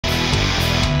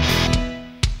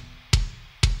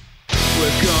we're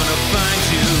gonna find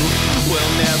you.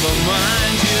 We'll never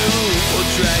mind you. We'll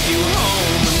drag you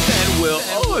home and then we'll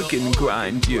organ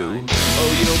grind you. Oh,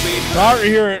 you'll be Now we're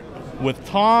here with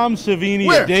Tom Savini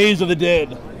Where? of Days of the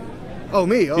Dead. Oh,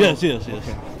 me? Oh. Yes.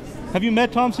 Okay. Have you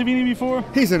met Tom Savini before?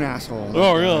 He's an asshole.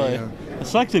 Oh, really? Yeah. It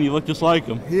sucks and you look just like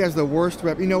him. He has the worst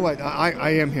rep. You know what?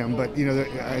 I am him, but you know,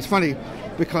 it's funny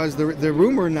because the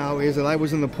rumor now is that I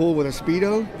was in the pool with a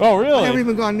Speedo. Oh, really? I haven't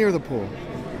even gone near the pool.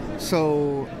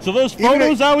 So those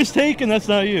photos I was taking, that's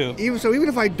not you. Even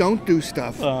if I don't do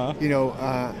stuff,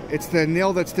 Uh-huh. it's the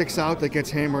nail that sticks out that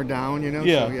gets hammered down, you know?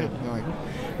 Yeah. So,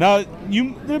 Now,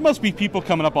 there must be people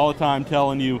coming up all the time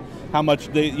telling you how much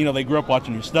they grew up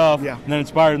watching your stuff, Yeah. and then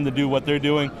inspire them to do what they're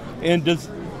doing. And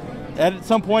at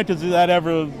some point, does that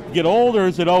ever get old, or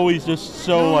is it always just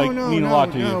mean a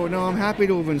lot to you? No, I'm happy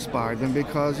to have inspired them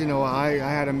because, I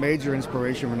had a major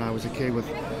inspiration when I was a kid with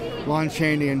Lon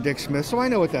Chaney and Dick Smith, so I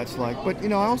know what that's like. But,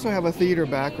 I also have a theater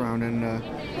background, and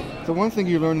the one thing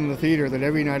you learn in the theater that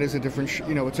every night is a different,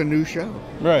 it's a new show.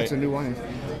 Right. It's a new one.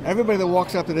 Everybody that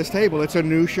walks up to this table, it's a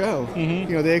new show.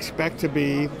 Mm-hmm. They expect to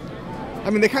be,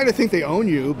 they kind of think they own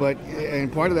you,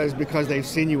 and part of that is because they've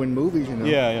seen you in movies,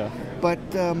 Yeah. But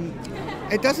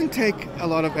it doesn't take a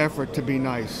lot of effort to be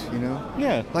nice,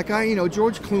 Yeah. Like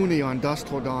George Clooney on Dusk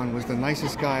Till Dawn was the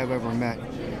nicest guy I've ever met.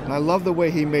 And I love the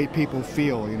way he made people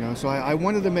feel, So I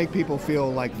wanted to make people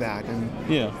feel like that. And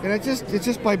and it's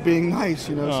just by being nice,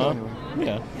 So anyway.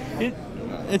 Yeah.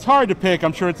 It's hard to pick.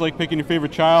 I'm sure it's like picking your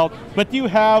favorite child. But do you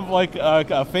have like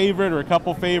a favorite or a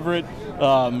couple favorite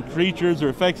creatures or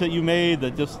effects that you made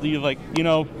that just you like?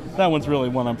 That one's really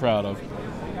one I'm proud of.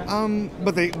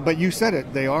 But you said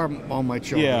it. They are all my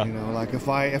children. Yeah. Like if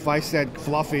I said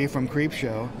Fluffy from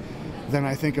Creepshow, then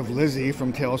I think of Lizzie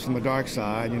from Tales from the Dark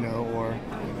Side,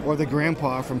 or the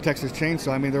Grandpa from Texas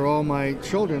Chainsaw. They're all my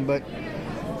children, but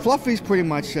Fluffy's pretty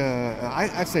much,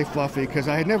 I'd say Fluffy, because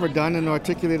I had never done an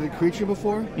articulated creature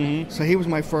before, so he was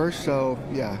my first, so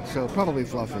probably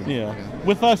Fluffy. Yeah.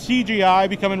 With CGI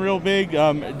becoming real big,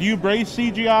 do you embrace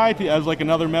CGI as like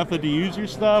another method to use your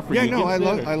stuff? Or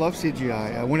I love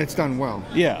CGI when it's done well.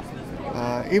 Yeah.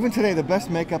 Even today, the best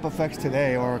makeup effects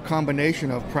today are a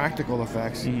combination of practical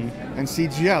effects and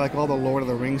CGI, like all the Lord of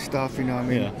the Rings stuff,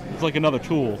 Yeah, it's like another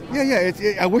tool. Yeah.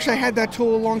 I wish I had that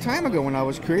tool a long time ago when I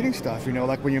was creating stuff,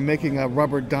 like when you're making a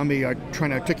rubber dummy or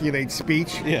trying to articulate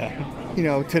speech. Yeah.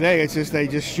 Today it's just they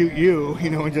just shoot you,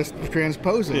 and just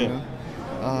transpose it,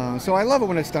 So I love it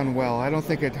when it's done well. I don't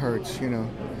think it hurts,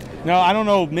 Now, I don't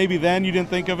know, maybe then you didn't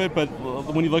think of it, but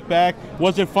when you look back,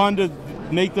 was it fun to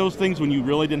make those things when you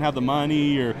really didn't have the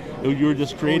money or you were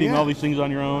just creating all these things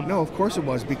on your own? No, of course it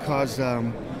was, because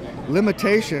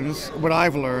limitations, what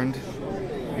I've learned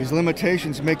is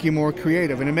limitations make you more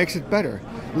creative and it makes it better.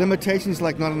 Limitations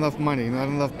like not enough money, not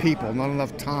enough people, not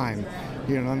enough time,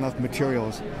 not enough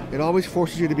materials. It always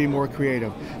forces you to be more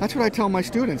creative. That's what I tell my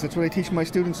students. That's what I teach my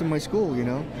students in my school,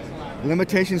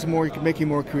 Limitations make you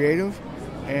more creative,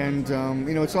 and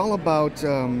it's all about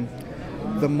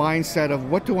the mindset of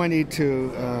what do I need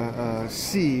to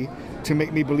see to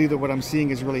make me believe that what I'm seeing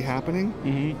is really happening,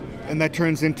 and that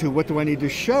turns into what do I need to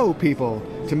show people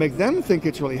to make them think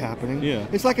it's really happening. Yeah.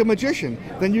 It's like a magician.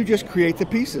 Then you just create the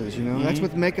pieces. That's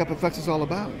what makeup effects is all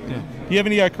about. Yeah. Do you have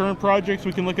any current projects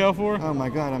we can look out for? Oh my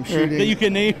God, I'm shooting. That you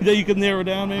can name, that you can narrow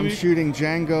down, maybe. I'm shooting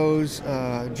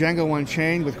Django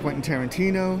Unchained with Quentin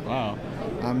Tarantino. Wow.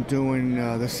 I'm doing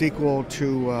the sequel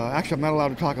to. Actually, I'm not allowed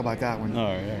to talk about that one.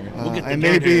 All right. We'll get I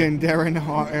may be in Darren.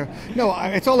 No,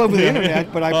 it's all over the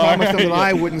internet, but I promised them that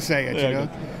I wouldn't say it.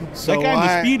 So that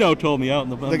guy in the Speedo told me out in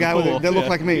the guy pool. that looked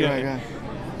like me, right? Yeah.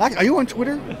 Are you on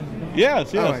Twitter?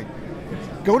 Yes. All right.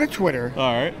 Go to Twitter.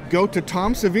 All right. Go to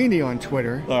Tom Savini on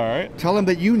Twitter. All right. Tell him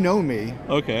that you know me.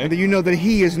 Okay. And that you know that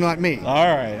he is not me. All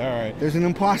right. There's an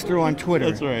imposter on Twitter.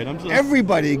 That's right.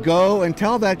 Everybody go and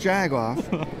tell that jag-off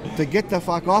to get the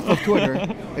fuck off of Twitter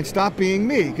and stop being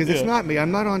me, because it's not me.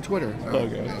 I'm not on Twitter.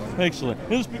 Okay. Excellent.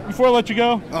 Before I let you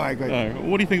go. All right, great.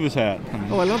 What do you think of this hat?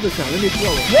 Oh, I love this hat. Let me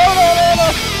throw it.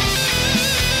 No!